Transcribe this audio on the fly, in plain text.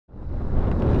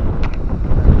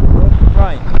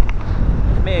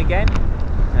again.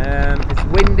 It's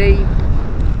windy.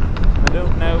 I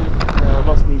don't know. I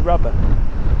lost my rubber.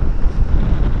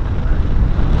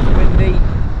 It's windy.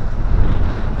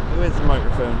 Where's the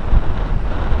microphone?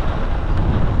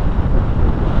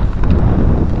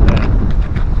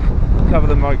 There. Cover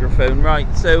the microphone.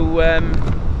 Right. So.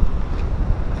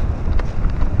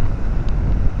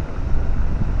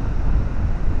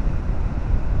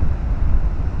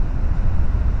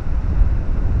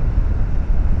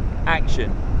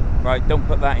 Action. Right, don't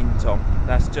put that in, Tom.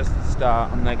 That's just the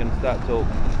start, and they're going to start talking.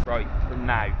 Right, from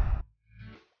now.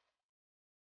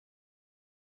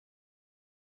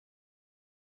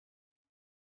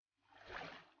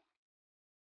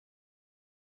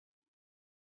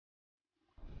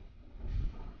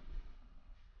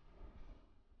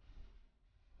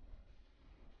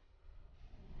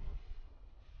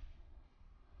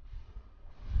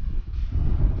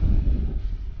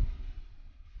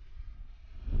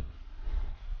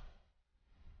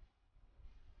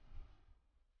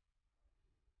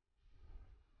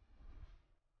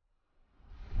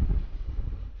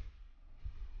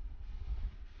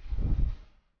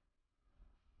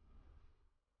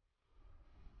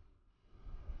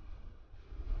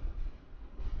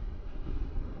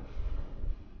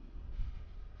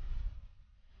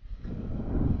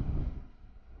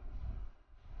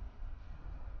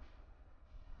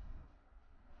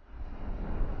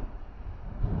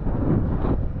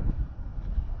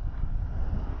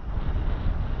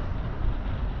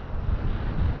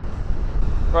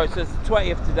 Right, so it's the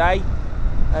 20th today,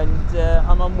 and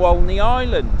I'm on Walney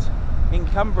Island in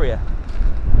Cumbria.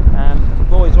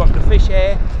 I've always wanted to fish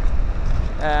here.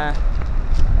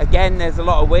 Again, there's a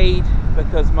lot of weed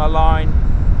because my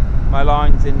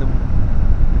line's in the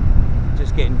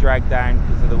just getting dragged down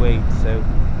because of the weeds. So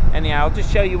anyhow, I'll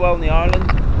just show you Walney Island.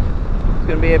 It's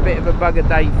going to be a bit of a bugger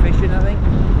day fishing, I think.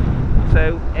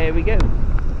 So here we go.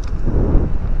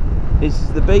 This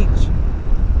is the beach.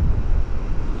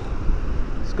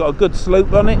 It's got a good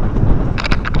slope on it.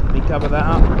 Let me cover that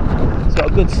up. It's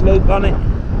got a good slope on it.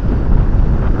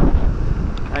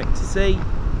 Out to sea.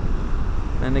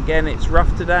 And again, it's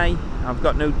rough today. I've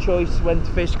got no choice when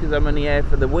to fish because I'm only here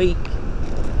for the week.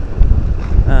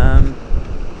 As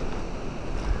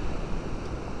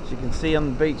you can see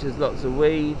on the beach, there's lots of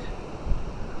weed.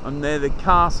 I'm near the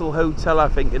Castle Hotel, I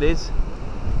think it is.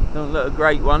 Don't look a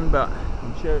great one, but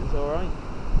I'm sure it's alright.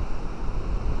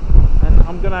 And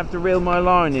I'm going to have to reel my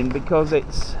line in because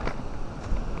it's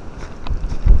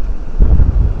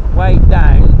weighed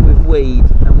down with weed,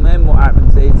 and then what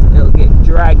happens is it'll get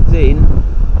dragged in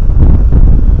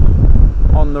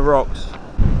on the rocks.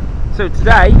 So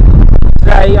today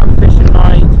I'm fishing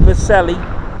my Verns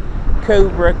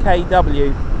Cumbria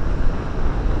KW.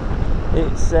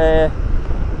 It's a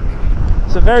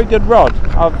very good rod.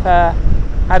 I've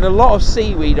had a lot of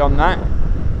seaweed on that,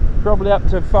 probably up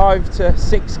to 5 to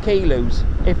 6 kilos,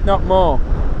 if not more.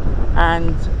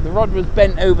 And the rod was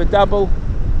bent over double,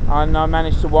 and I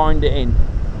managed to wind it in.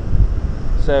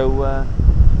 So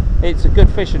it's a good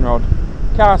fishing rod.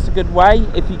 Casts a good way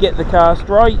if you get the cast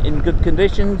right in good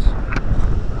conditions.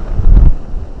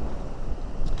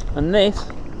 And this,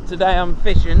 today I'm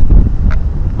fishing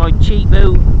my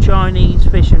cheapo Chinese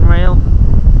fishing reel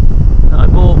that I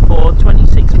bought for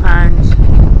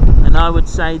 £26, and I would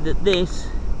say that this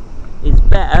is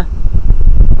better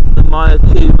than my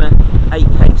Akuma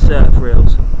 8K surf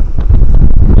reels,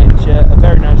 which are a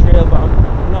very nice reel, but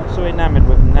I'm not so enamoured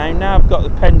with them now. Now I've got the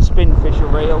Penn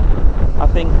Spinfisher reel. I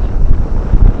think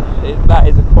that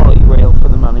is a quality reel for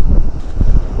the money,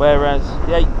 whereas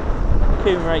the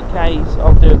Akuma 8Ks,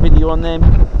 I'll do a video on them,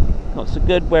 not so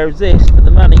good, whereas this, for the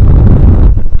money,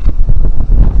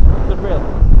 good reel.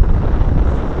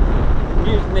 I'm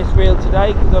using this reel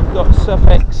today because I've got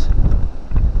Suffolk's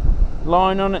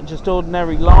line on it, just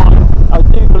ordinary line. I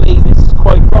do believe it's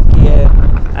quite rocky here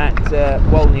at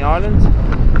Walney Island,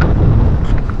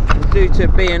 and due to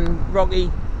it being rocky,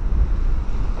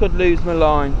 could lose my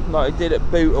line like I did at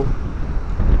Bootle.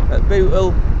 At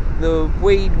Bootle, the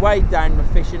weed weighed down my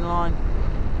fishing line.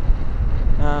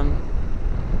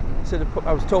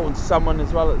 I was talking to someone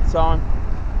as well at the time.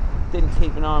 Didn't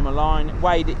keep an eye on my line. It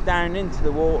weighed it down into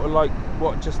the water like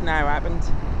what just now happened.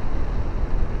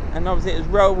 And obviously it was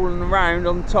rolling around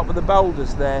on top of the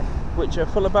boulders there, which are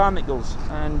full of barnacles.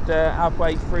 And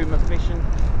halfway through my fishing,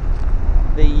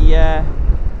 the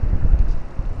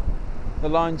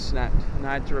line snapped, and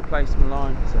I had to replace my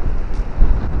line. So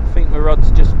I think my rod's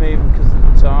just moving because of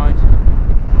the tide.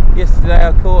 Yesterday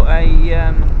I caught a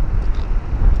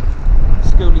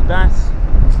schoolie bass,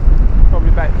 probably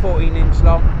about 14-inch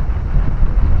long.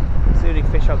 It's the only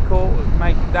fish I caught. It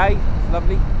made the day. It's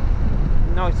lovely.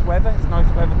 nice weather. It's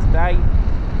nice weather today.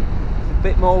 It's a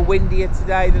bit more windier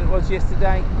today than it was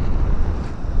yesterday.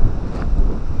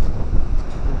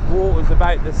 The water's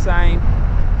about the same.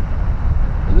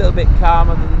 A little bit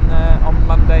calmer than on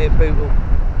Monday at Bootle.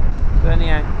 So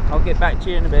anyhow, I'll get back to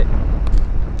you in a bit.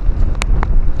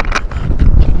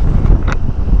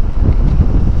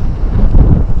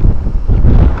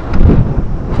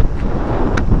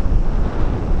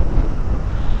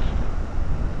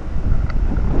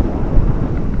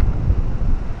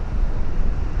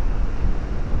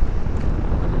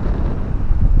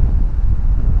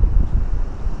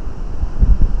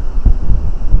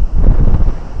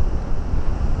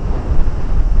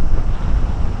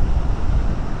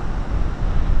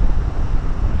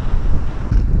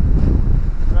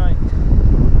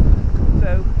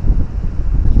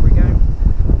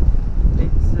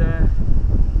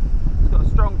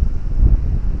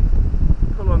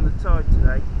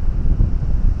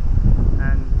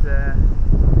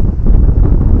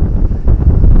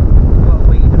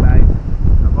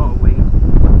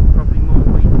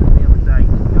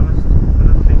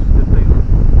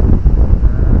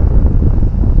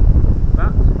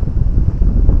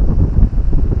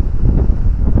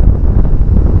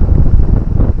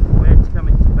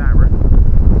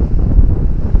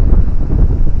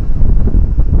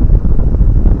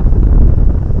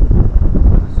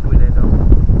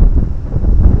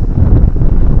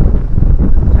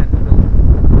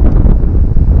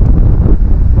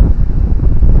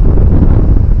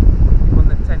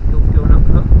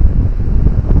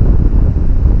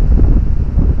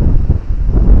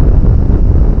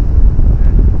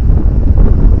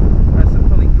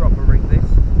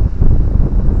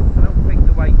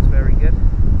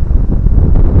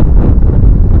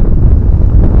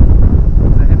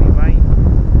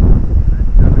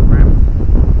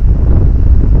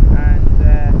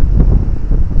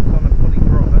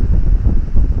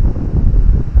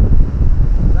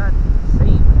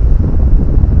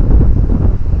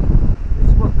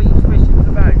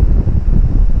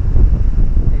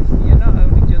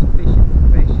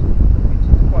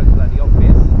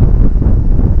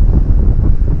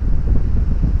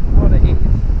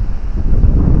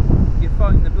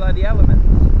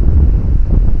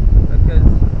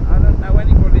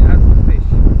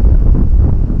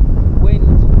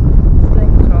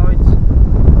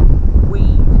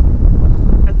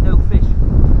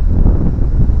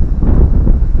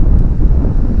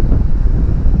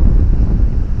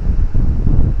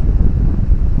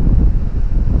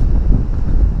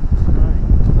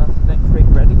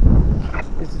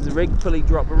 Fully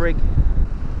dropper rig.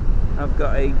 I've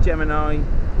got a Gemini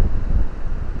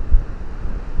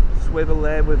swivel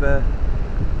there with a,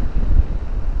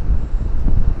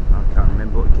 I can't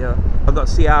remember what killer. I've got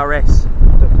CRS,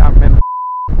 so I can't remember.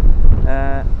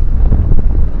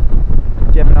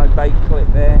 Gemini bait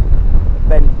clip there, a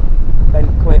bent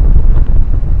clip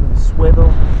with a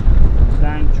swivel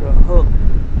down to a hook,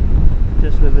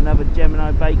 just with another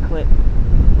Gemini bait clip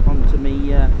onto me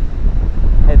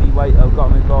heavyweight I've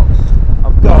got in my box.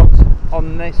 I've got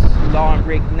on this line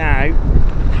rig now,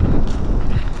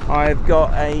 I've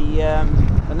got a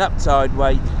an upside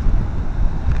weight,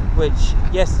 which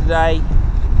yesterday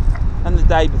and the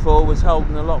day before was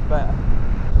holding a lot better.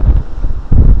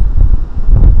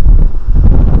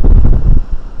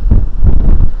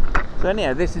 So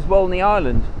anyhow, this is Walney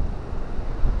Island.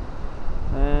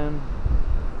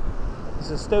 It's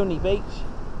a stony beach.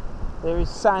 There is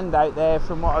sand out there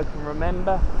from what I can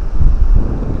remember.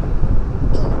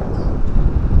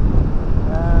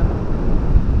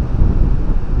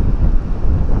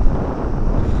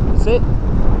 That's it.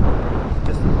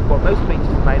 Just what most beaches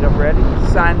are made of really.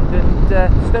 Sand and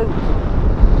stones.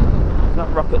 It's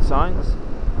not rocket science.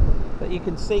 But you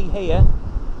can see here,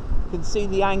 you can see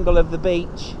the angle of the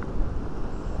beach.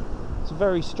 It's a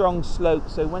very strong slope,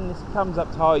 so when this comes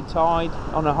up to high tide,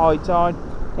 on a high tide,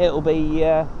 it'll be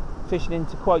fishing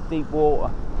into quite deep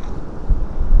water.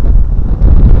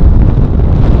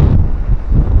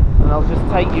 And I'll just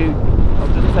take you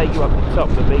up the top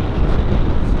of the beach,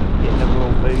 get another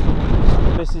all food.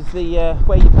 This is the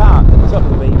where you park at the top of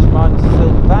the beach. Mine's the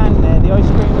little van there, the ice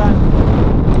cream van.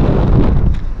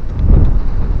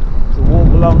 There's a walk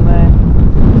along there,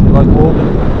 if you like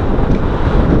walking.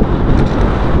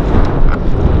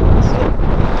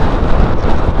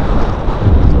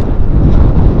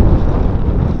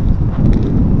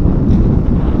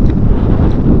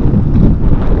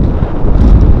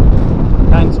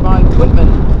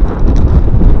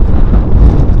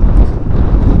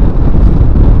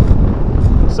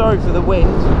 Sorry for the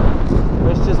wind,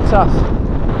 but it's just tough.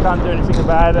 Can't do anything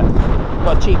about it.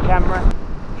 Got a cheap camera.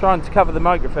 trying to cover the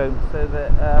microphone so that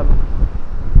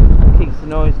keeps the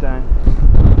noise down.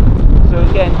 So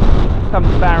again, come to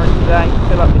Verns today,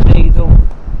 fill up the diesel,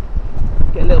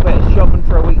 get a little bit of shopping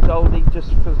for a week's oldie,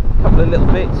 just for a couple of little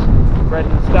bits, bread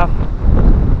and stuff.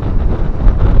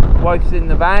 Wife's in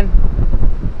the van,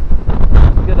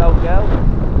 good old girl,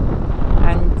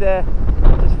 and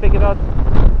just figured I'd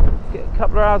get a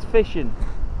couple of hours fishing.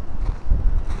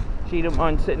 She don't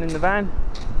mind sitting in the van.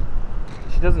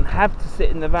 She doesn't have to sit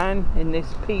in the van in this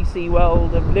PC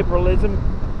world of liberalism.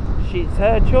 It's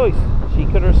her choice. She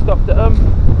could have stopped at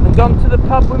and gone to the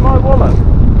pub with my wallet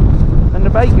and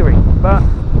the bakery, but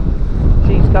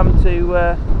she's come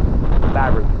to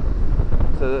Barry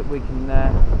so that we can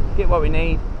get what we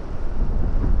need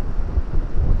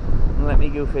and let me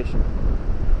go fishing.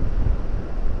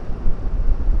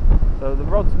 So the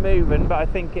rod's moving, but I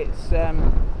think it's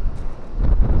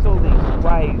all these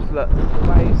waves. Look,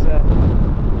 the waves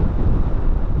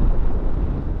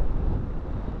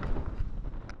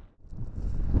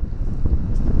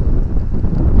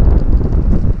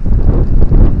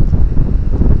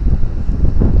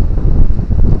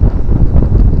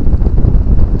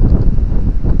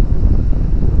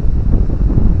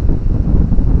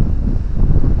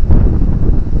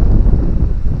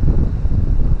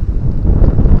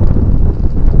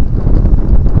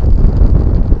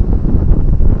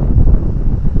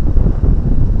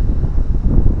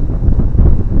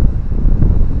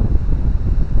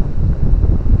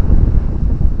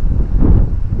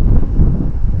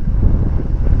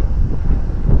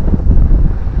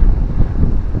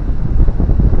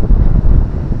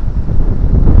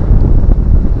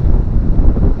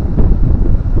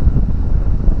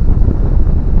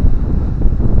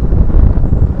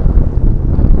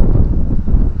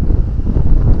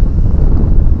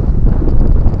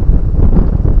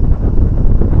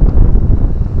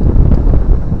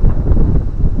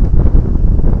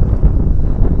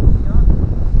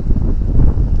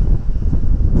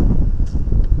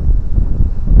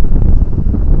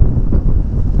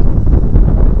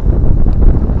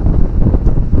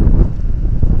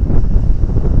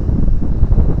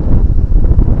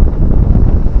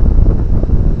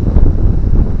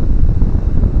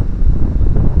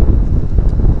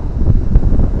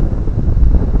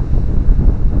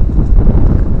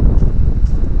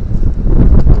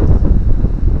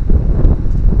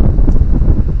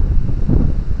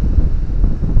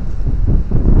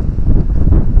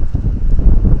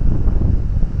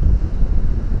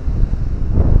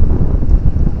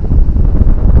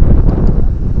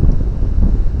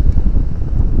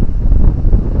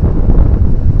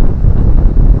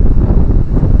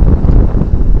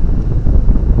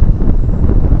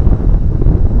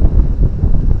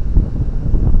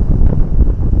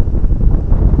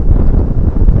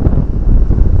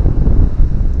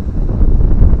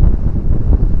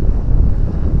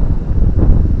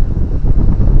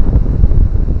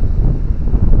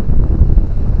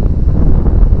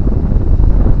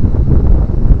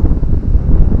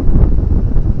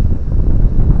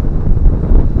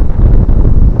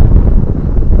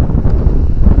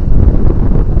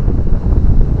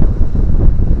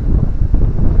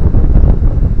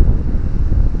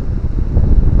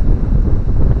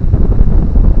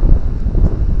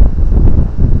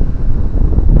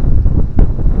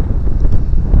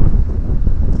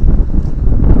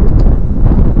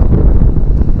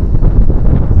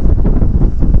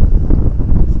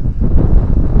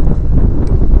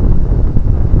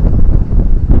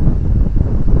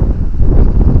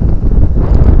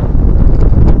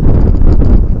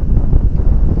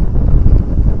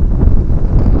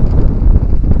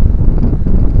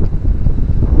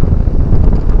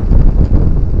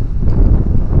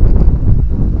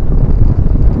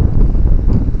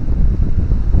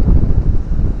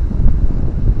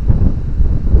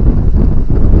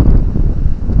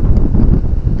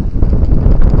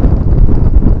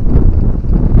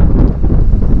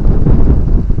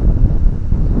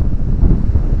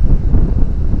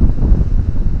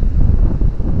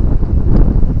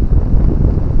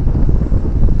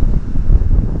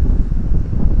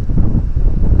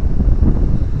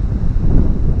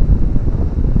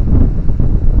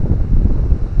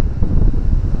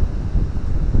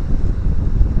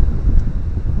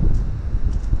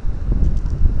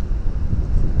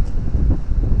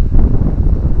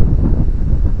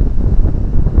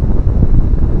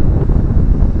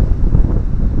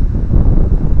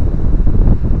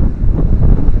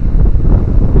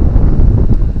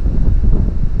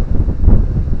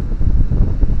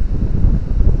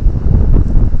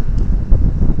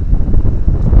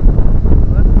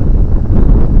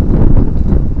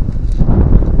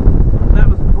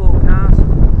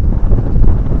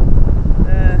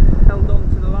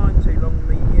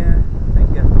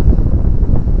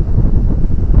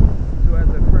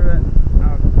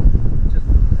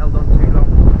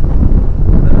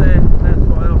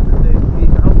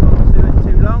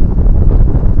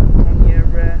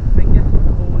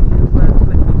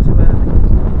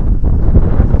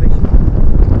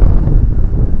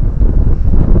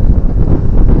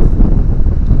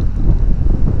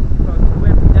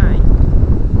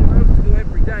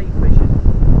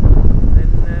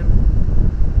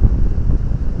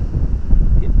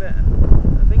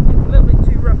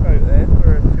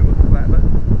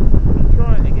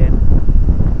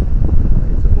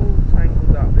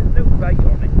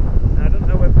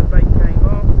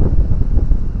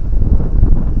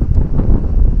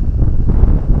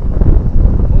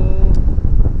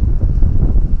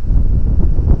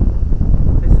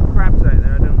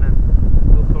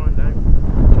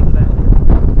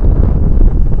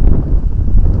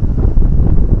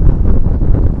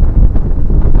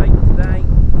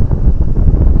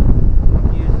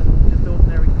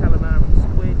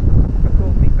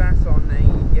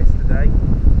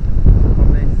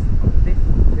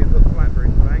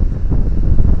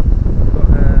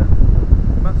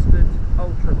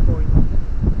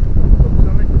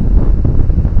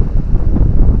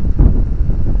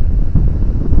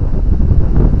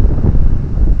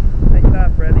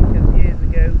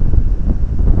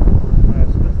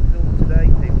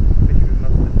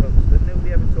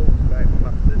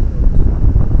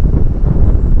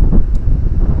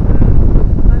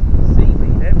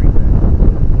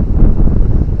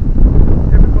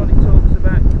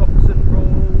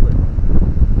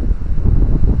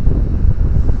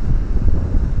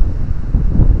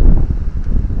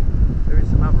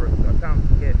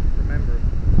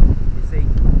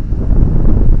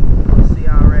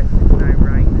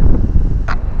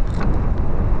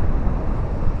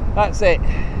That's it.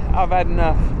 I've had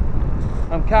enough.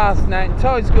 I'm casting out.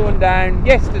 Tide's going down.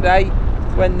 Yesterday,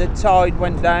 when the tide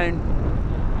went down,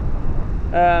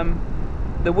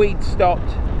 the weed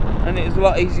stopped, and it was a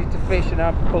lot easier to fish, and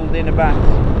I pulled in a bass.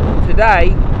 Today,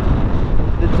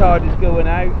 the tide is going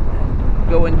out,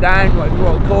 going down, whatever you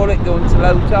want to call it, going to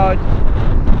low tide,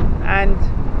 and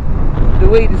the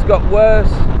weed has got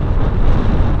worse.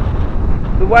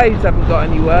 The waves haven't got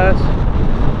any worse,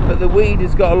 but the weed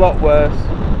has got a lot worse.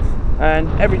 And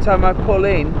every time I pull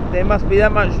in, there must be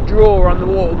that much draw on the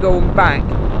water going back.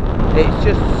 It's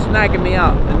just snagging me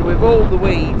up, and with all the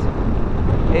weed,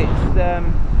 it's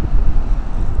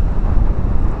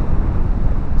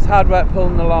hard work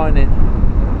pulling the line in.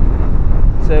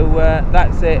 So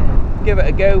that's it. Give it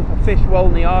a go. I fished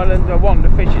Walney Island. I wanted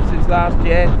to fish it since last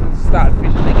year, since I started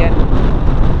fishing again,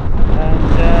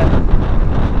 and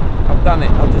I've done it.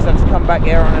 I'll just have to come back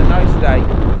here on a nice day.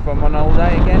 If I'm on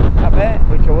holiday again up there,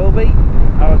 which I will be,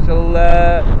 I shall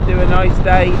do a nice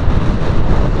day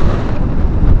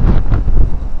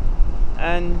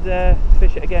and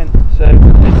fish it again. So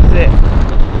this is it.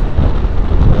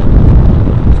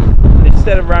 And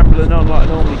instead of rambling on like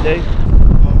I normally do,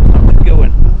 I'm just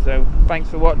going. So thanks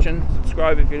for watching.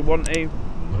 Subscribe if you want to. If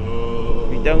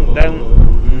you don't.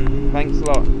 Thanks a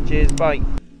lot. Cheers. Bye.